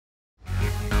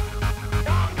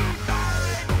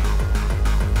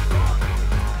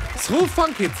Through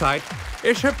Funky Zeit,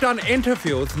 ich habe dann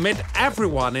Interviews mit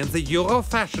everyone in the Euro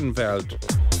fashion world.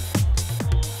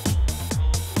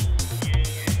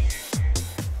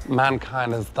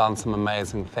 Mankind has done some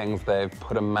amazing things. They've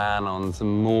put a man on the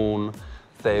moon.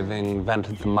 They've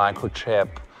invented the microchip.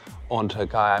 And a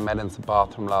guy I met in the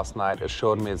bathroom last night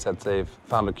assured me that they've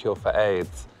found a cure for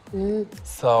AIDS.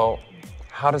 So,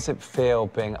 how does it feel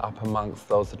being up amongst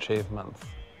those achievements?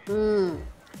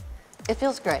 It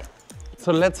feels great.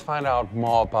 So let's find out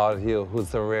more about you, who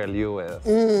the real you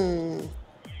is.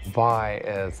 Why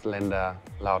is Linda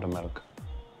Loudermilk?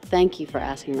 Thank you for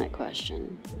asking that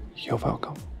question. You're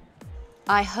welcome.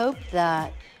 I hope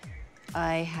that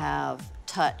I have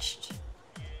touched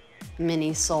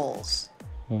many souls.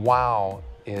 Wow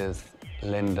is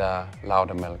Linda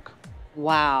Loudermilk.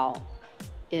 Wow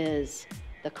is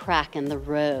the crack in the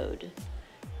road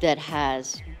that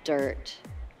has dirt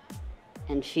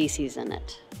and feces in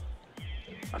it.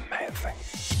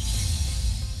 Amazing.